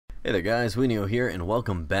Hey there guys, TheWeoneo here, and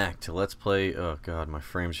welcome back to Let's Play. Oh god, my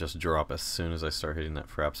frames just drop as soon as I start hitting that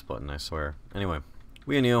fraps button, I swear. Anyway,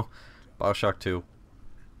 TheWeoneo, Bioshock 2.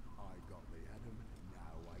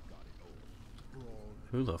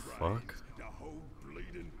 Who the fuck?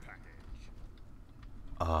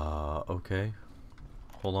 Okay.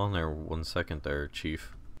 Hold on there 1 second there,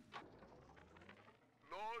 Chief.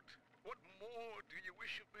 Lord, what more do you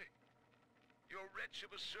wish of me? Your wretch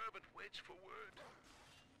of a servant waits for word.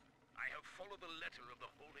 I have followed the letter of the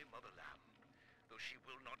Holy Mother Lamb, though she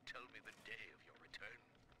will not tell me the day of your return.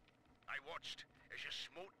 I watched as you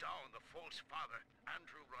smote down the false father,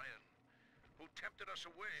 Andrew Ryan, who tempted us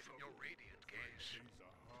away from your radiant gaze.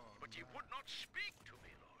 But you would not speak to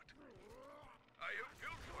me, Lord. I have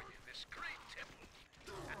built for you this great temple,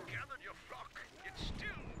 and gathered your flock, yet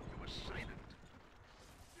still you were silent.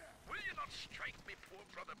 Will you not strike me poor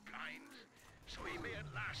brother blind, so he may at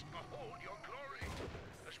last behold your glory,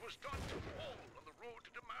 as was done to Paul on the road to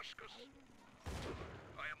Damascus?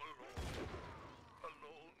 I am alone,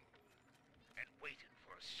 and waiting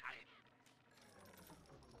for a sign.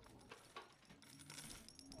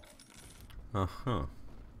 Uh-huh.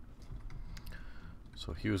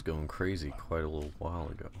 So he was going crazy quite a little while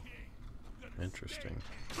ago. Interesting.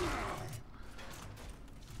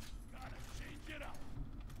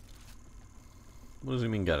 What does he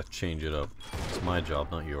mean gotta change it up? It's my job,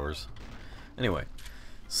 not yours. Anyway,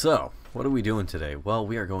 so, what are we doing today? Well,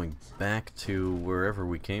 we are going back to wherever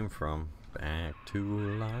we came from. Back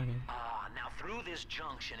to life. Now through this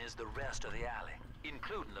junction is the rest of the alley,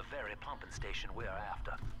 including the very pumping station we're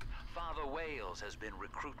after. Father Wales has been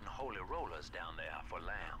recruiting holy rollers down there for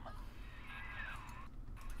lamb.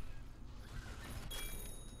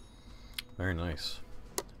 Very nice.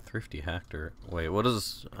 Thrifty hacker. Wait, what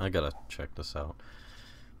is... I gotta check this out.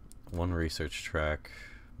 One research track.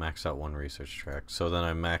 Maxed out one research track. So then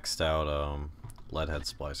I maxed out lead head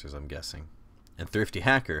splicers, I'm guessing. And thrifty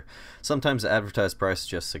hacker. Sometimes the advertised price is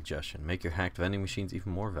just suggestion. Make your hacked vending machines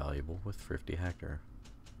even more valuable with thrifty hacker.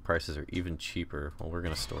 Prices are even cheaper. Well, we're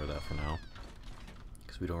gonna store that for now,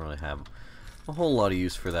 because we don't really have a whole lot of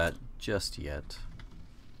use for that just yet.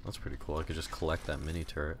 That's pretty cool. I could just collect that mini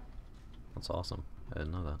turret. That's awesome. I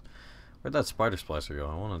didn't know that. Where'd that spider splicer go?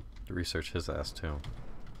 I want to research his ass too.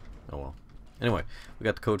 Oh well. Anyway, we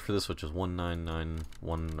got the code for this, which is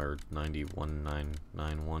 1991 or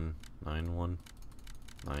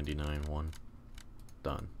 91991919991.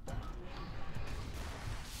 Done.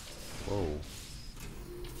 Whoa.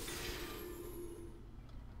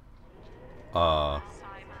 Simon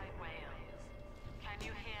Wales, can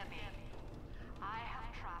you hear me? I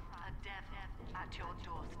have trapped a devil at your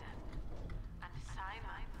doorstep. And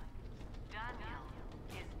Simon, Daniel,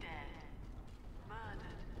 is dead.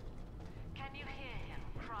 Murdered. Can you hear him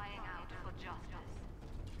crying out for justice?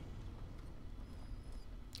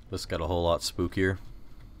 This got a whole lot spookier.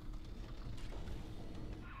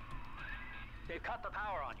 They've cut the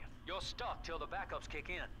power on you. You're stuck till the backups kick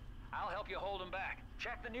in. I'll help you hold them back.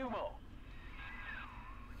 Check the pneumo.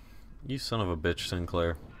 You son of a bitch,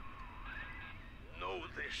 Sinclair. Know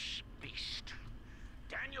this, beast.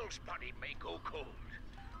 Daniel's body may go cold,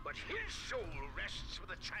 but his soul rests with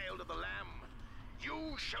the child of the Lamb.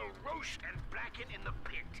 You shall roast and blacken in the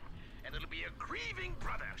pit, and it'll be a grieving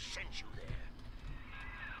brother sends you there.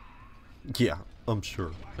 Yeah, I'm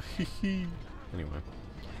sure. Anyway.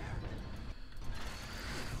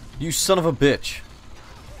 You son of a bitch.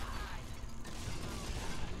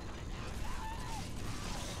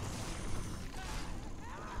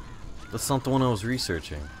 That's not the one I was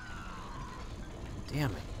researching.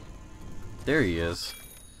 Damn it. There he is.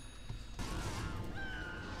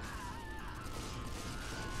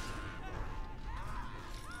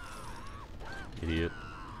 Idiot.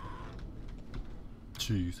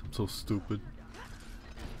 Jeez, I'm so stupid.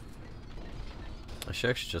 I should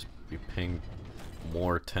actually just be paying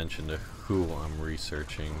more attention to who I'm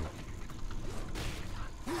researching.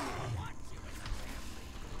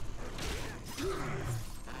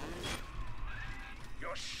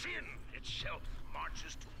 Your sin itself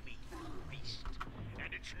marches to meet the beast,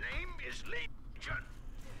 and its name is Legion.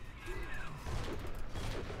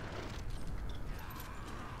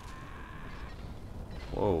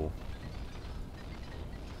 Whoa.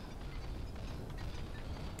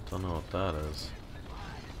 Don't know what that is.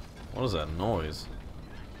 What is that noise?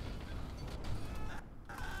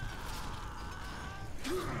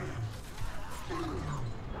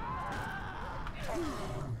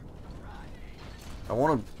 I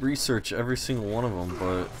want to research every single one of them,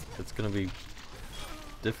 but it's gonna be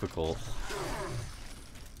difficult.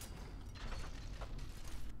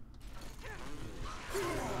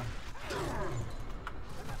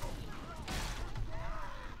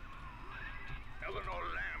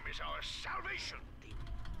 Inquisition thing.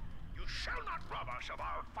 You shall not rob us of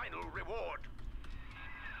our final reward.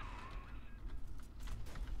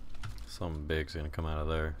 Something big's gonna come out of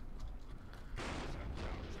there.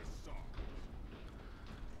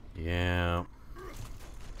 Yeah.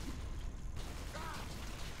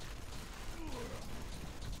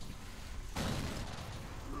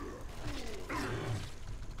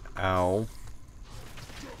 Ow.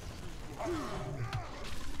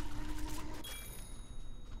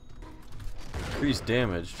 Increased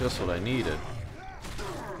damage, just what I needed.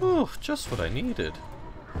 Ooh, just what I needed.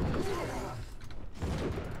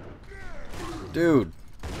 Dude,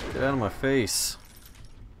 get out of my face.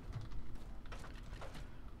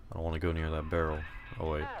 I don't want to go near that barrel.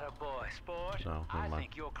 Oh wait. Attaboy, sport. No, never I mind.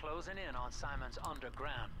 think you're closing in on Simon's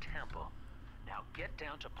underground temple. Now get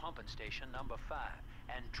down to pumping station number 5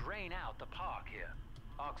 and drain out the park here.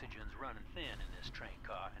 Oxygen's running thin in this train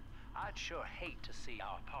car, and I'd sure hate to see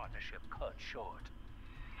our partnership cut short.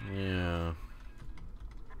 Yeah.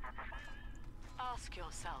 Ask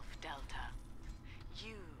yourself, Delta.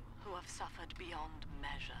 You who have suffered beyond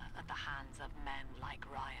measure at the hands of men like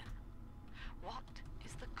Ryan. What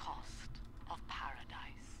is the cost of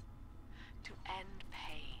paradise? To end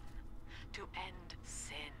pain, to end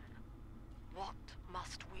sin. What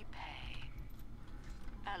must we pay?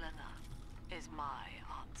 Eleanor is my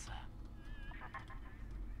answer.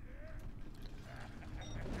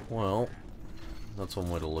 Well, that's one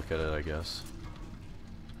way to look at it, I guess.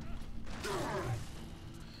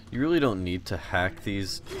 You really don't need to hack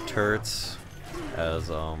these turrets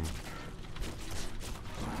as,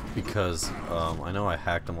 because, I know I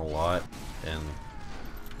hacked them a lot in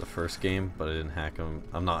the first game, but I didn't hack them.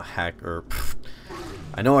 I'm not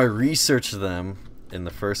I know I researched them in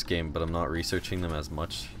the first game, but I'm not researching them as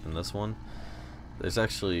much in this one. There's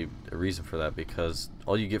actually a reason for that, because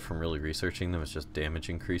all you get from really researching them is just damage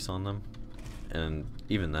increase on them. And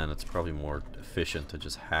even then, it's probably more efficient to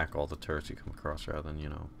just hack all the turrets you come across rather than, you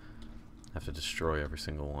know, have to destroy every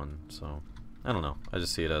single one. So, I don't know. I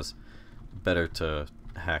just see it as better to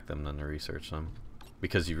hack them than to research them.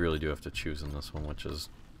 Because you really do have to choose in this one, which is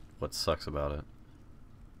what sucks about it.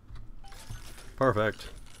 Perfect.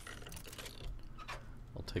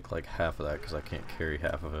 I'll take like half of that because I can't carry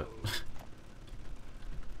half of it.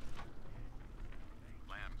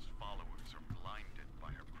 Lamb's followers are blinded by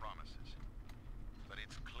her promises. But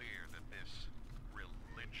it's clear that this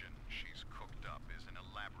religion she's cooked up is an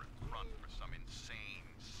elaborate front for some insane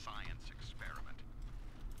science experiment.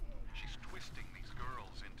 She's twisting these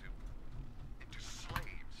girls into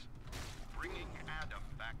slaves, bringing Adam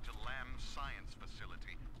back to Lamb's science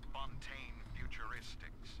facility, Fontaine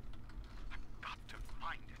Futuristics. I've got to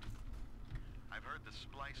find it. I've heard the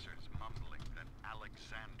splicers mumbling that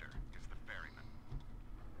Alexander is the ferryman.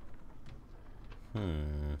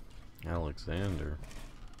 Alexander.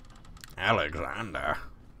 Alexander.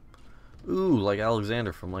 Ooh, like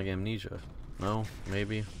Alexander from like Amnesia. No?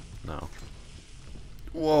 Maybe? No.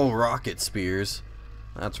 Whoa, rocket spears.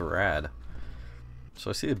 That's rad. So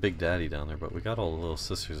I see a Big Daddy down there, but we got all the little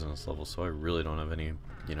sisters in this level, so I really don't have any,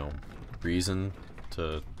 you know, reason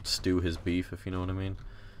to stew his beef, if you know what I mean.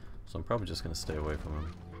 So I'm probably just going to stay away from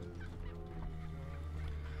him.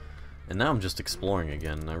 And now I'm just exploring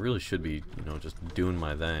again, and I really should be, you know, just doing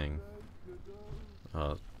my thing.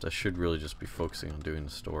 I should really just be focusing on doing the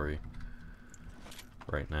story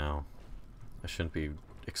right now. I shouldn't be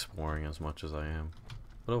exploring as much as I am.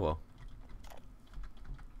 But oh well.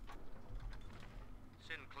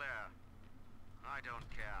 Sinclair, I don't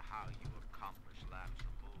care how you accomplish Lamb's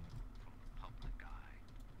removal from the public eye.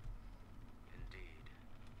 Indeed,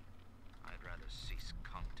 I'd rather cease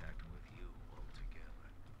contact with you altogether.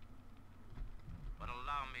 But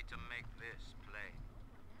allow me to make this plain.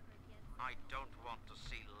 I don't want to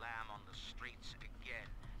see Lamb on the streets again,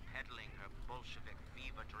 peddling her Bolshevik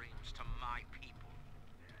fever dreams to my people.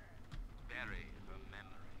 Bury her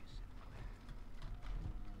memories, Sinclair.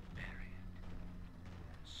 Bury it.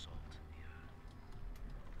 Salt in the earth.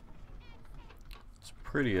 It's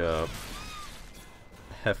pretty,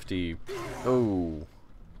 hefty. Oh,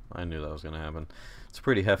 I knew that was gonna happen. It's a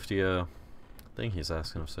pretty hefty, thing he's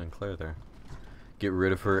asking of Sinclair there. Get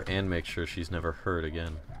rid of her and make sure she's never hurt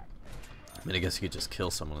again. I mean, I guess you could just kill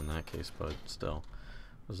someone in that case, but still.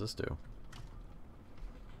 What does this do?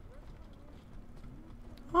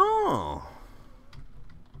 Oh!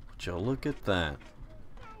 Would you look at that?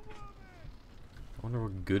 I wonder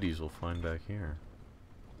what goodies we'll find back here.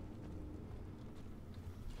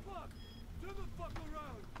 Fuck! Turn the fuck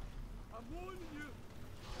around! I'm warning you!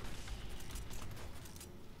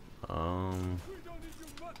 We don't need you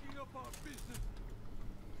mucking up our business!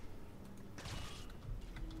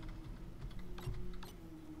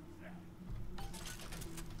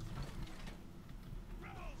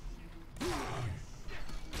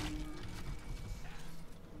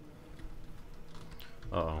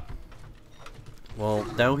 Uh-oh. Well,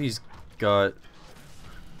 now he's got...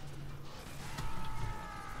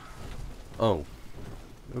 Oh.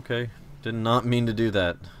 Okay. Did not mean to do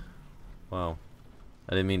that. Wow.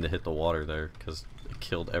 I didn't mean to hit the water there, because it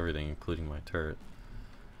killed everything, including my turret.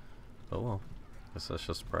 Oh well. Guess that's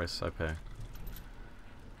just the price I pay.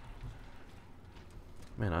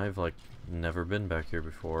 Man, I've, like, never been back here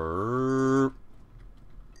before.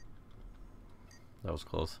 That was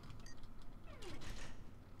close.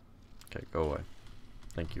 Okay, go away.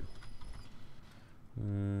 Thank you.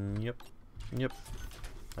 Yep. Yep.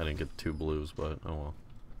 I didn't get 2 blues, but oh well.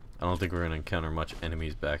 I don't think we're gonna encounter much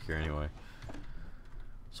enemies back here anyway.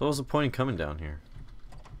 So what's the point in coming down here?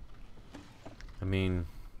 I mean...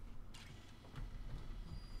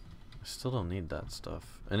 I still don't need that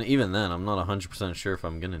stuff. And even then, I'm not 100% sure if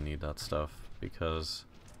I'm gonna need that stuff. Because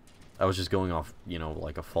I was just going off, you know,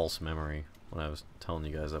 like a false memory when I was telling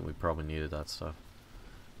you guys that we probably needed that stuff.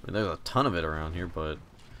 I mean, there's a ton of it around here, but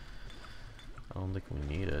I don't think we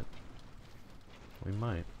need it. We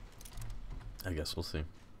might. I guess we'll see.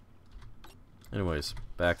 Anyways,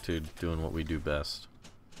 back to doing what we do best.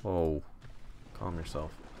 Whoa. Calm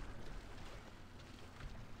yourself.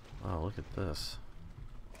 Wow, look at this.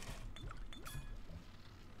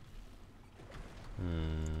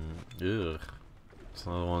 Ugh. It's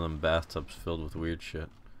another one of them bathtubs filled with weird shit.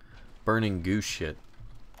 Burning goose shit.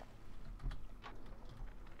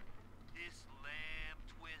 This lamb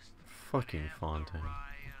twist Fucking Fontaine.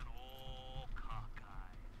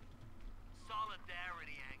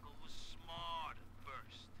 Solidarity angle was smart at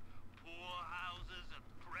first. Poor houses and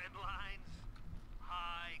bread lines.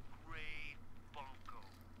 High grade bunko.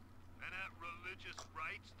 And that religious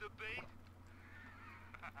rights debate?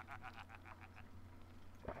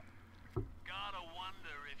 Gotta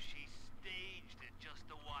wonder if she staged it just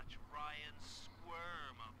to watch Ryan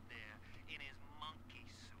squirm up there in his monkey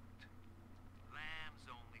suit. Lamb's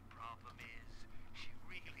only problem is she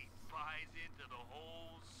really buys into the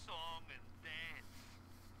whole song and dance.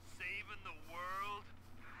 Saving the world?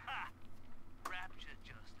 Ha! Rapture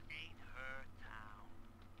just ain't her town.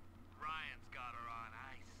 Ryan's got her on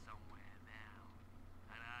ice somewhere now.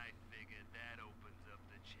 And I figured that opens up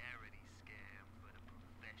the charity scam for the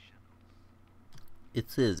professionals. It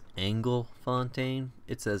says angle, Fontaine.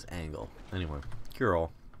 It says angle. Anyway, Cure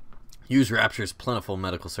All. Use Rapture's plentiful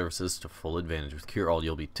medical services to full advantage. With Cure All,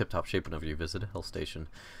 you'll be tip-top shape whenever you visit a health station.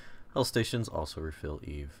 Health stations also refill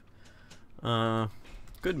Eve.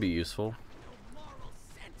 Could be useful.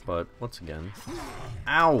 But, once again...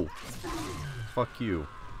 Ow! Fuck you.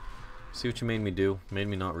 See what you made me do? Made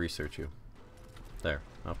me not research you. There.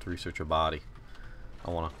 I have to research your body.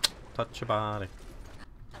 I wanna touch your body.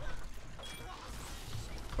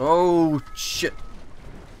 Oh, shit!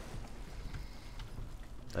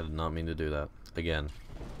 I did not mean to do that. Again.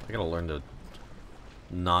 I gotta learn to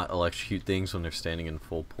not electrocute things when they're standing in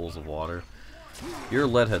full pools of water. You're a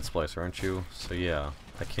leadhead splicer, aren't you? So yeah,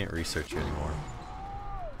 I can't research you anymore.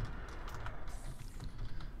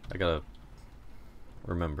 I gotta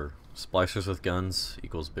remember, splicers with guns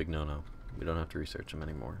equals big no-no. We don't have to research them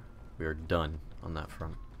anymore. We are done on that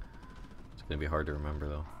front. It's gonna be hard to remember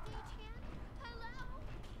though.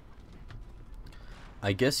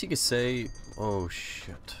 I guess you could say, oh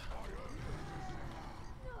shit.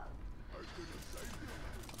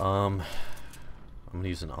 I'm gonna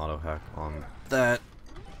use an auto hack on that.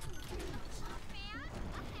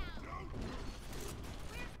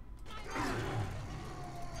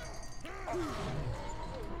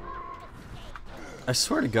 I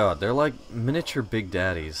swear to God, they're like miniature Big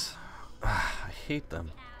Daddies. I hate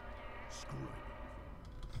them.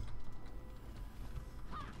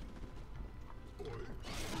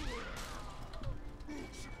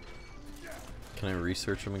 Can I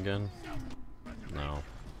research them again? No.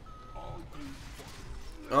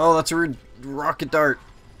 Oh, that's a rocket dart.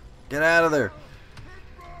 Get out of there.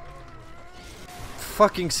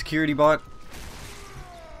 Fucking security bot.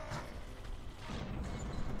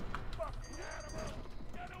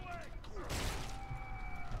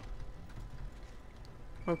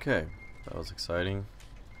 Okay, that was exciting,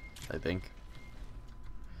 I think.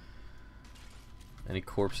 Any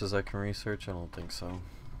corpses I can research? I don't think so.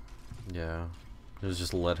 Yeah, there's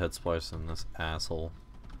just lead head splice and this asshole.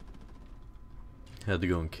 Had to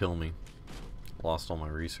go and kill me. Lost all my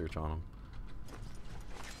research on him.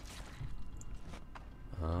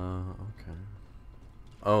 Okay.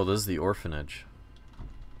 Oh, this is the orphanage.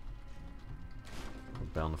 We're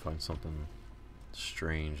bound to find something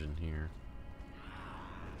strange in here.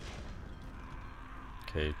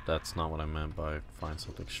 Okay, that's not what I meant by find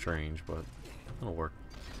something strange, but it'll work.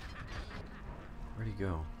 Where'd he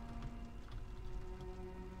go?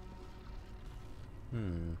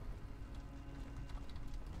 Hmm.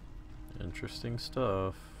 Interesting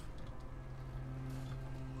stuff.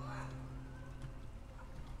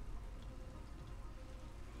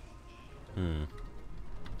 Hmm.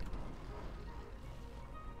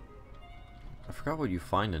 I forgot what you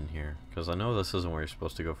find in here, because I know this isn't where you're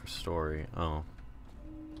supposed to go for story. Oh.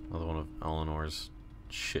 Another one of Eleanor's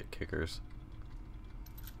shit kickers.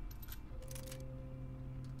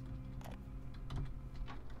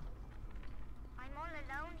 I'm all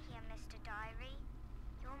alone here, Mr. Diary.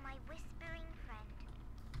 You're my whispering friend.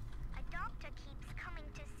 A doctor keeps coming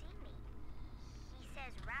to see me. He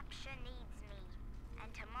says Rapture needs me,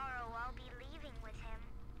 and tomorrow I'll be leaving with him.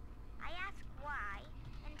 I ask why,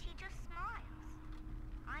 and he just smiles.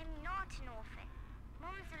 I'm not an orphan.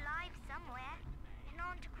 Mom's alive somewhere, and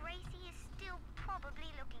Aunt Gracie is still probably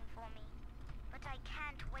looking for me. But I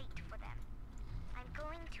can't wait for them. I'm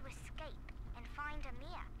going to escape and find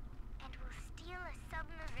Amir, and we'll steal a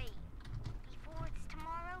submarine. Before it's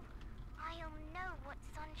tomorrow, I'll know what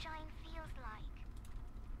sunshine feels like.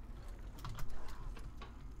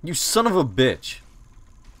 You son of a bitch!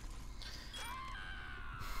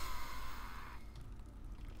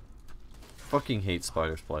 Fucking hate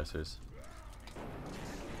spider splicers.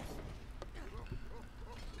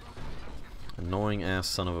 Annoying ass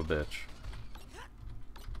son of a bitch.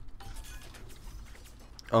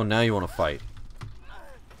 Oh, now you want to fight.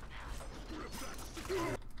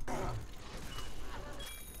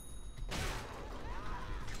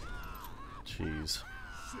 Jeez.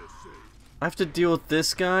 I have to deal with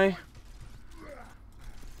this guy?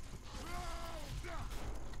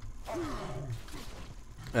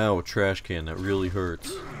 Ow, a trash can, that really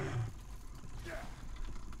hurts.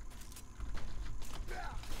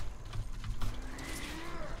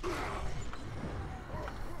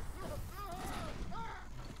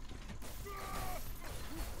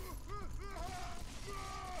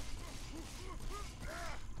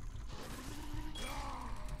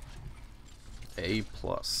 A+.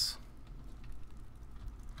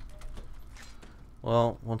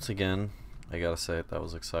 Well, once again, I gotta say that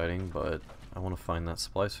was exciting, but I want to find that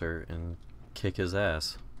splicer and kick his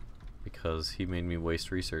ass because he made me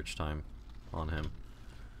waste research time on him,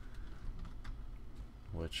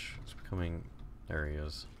 which is becoming... There he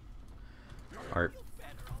is. Art.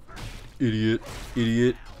 Idiot,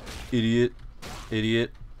 idiot, idiot,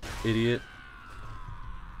 idiot, idiot.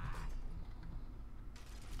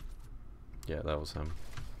 Yeah, that was him.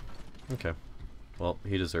 Okay. Well,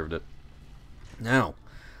 he deserved it. Now,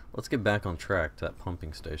 let's get back on track to that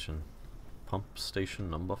pumping station. Pump station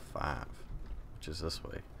number 5, which is this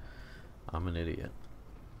way. I'm an idiot.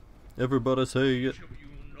 Everybody say it. Each of you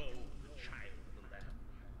know the child of the Lamb.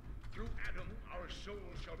 Through Adam, our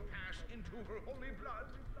souls shall pass into her holy blood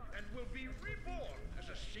and will be reborn as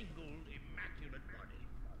a single immaculate body.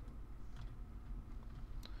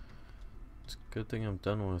 It's a good thing I'm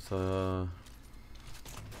done with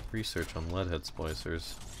research on leadhead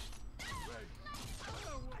splicers.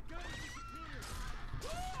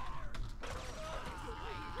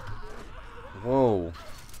 Whoa.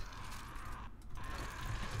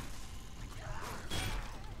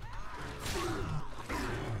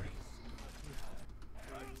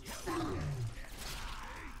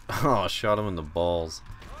 Oh, shot him in the balls.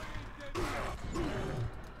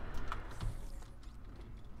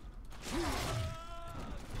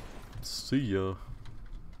 See ya.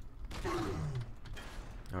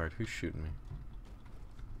 Alright, who's shooting me?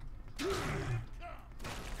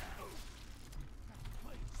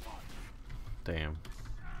 Damn.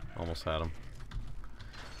 Almost had him.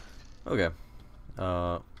 Okay.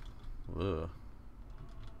 Ugh.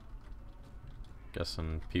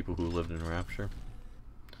 Guessing people who lived in Rapture.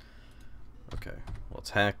 Okay.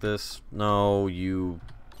 Let's hack this. No, you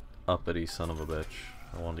uppity son of a bitch.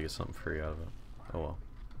 I wanted to get something free out of it. Oh well.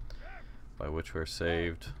 By which we're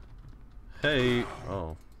saved. Hey!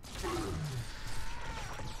 Oh.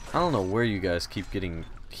 I don't know where you guys keep getting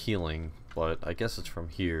healing, but I guess it's from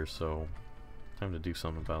here, so time to do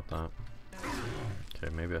something about that. Okay,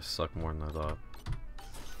 maybe I suck more than I thought.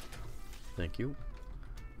 Thank you.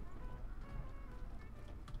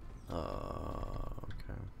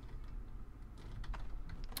 Okay.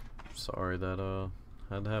 Sorry that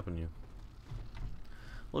had to happen to you.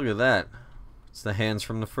 Look at that. It's the hands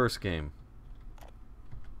from the first game.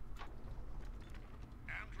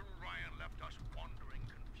 Andrew Ryan left us wandering,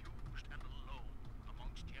 confused, and alone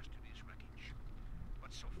amongst yesterday's wreckage.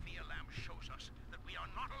 But Sophia Lamb shows us that we are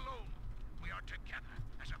not alone. We are together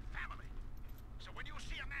as a family. So when you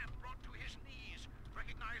see a man brought to his knees,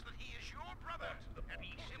 recognize that he is your brother and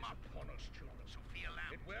ease him up. Sophia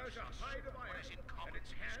Lamb. It wears a hide of iron, and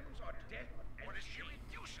its hands are death. What is she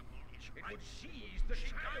It would seize the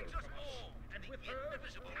child from us, and with her,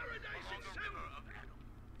 paradise itself.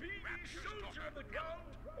 Be we soldier of the ground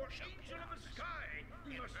or angel of the sky,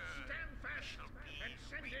 we must stand fast and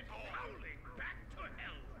send it howling back to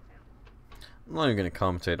hell. I'm not even going to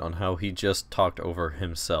commentate on how he just talked over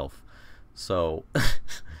himself. So,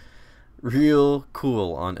 real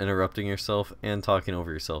cool on interrupting yourself and talking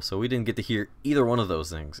over yourself. So we didn't get to hear either one of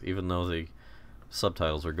those things, even though the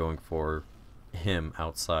subtitles are going for him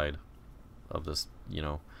outside of this, you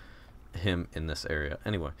know, him in this area.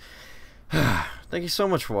 Anyway, thank you so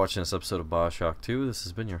much for watching this episode of Bioshock 2. This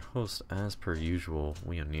has been your host, as per usual,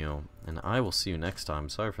 TheWeoneo, and I will see you next time.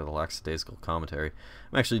 Sorry for the lackadaisical commentary.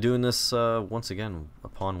 I'm actually doing this once again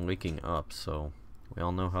upon waking up, so we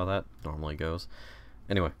all know how that normally goes.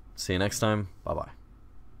 Anyway, see you next time. Bye-bye.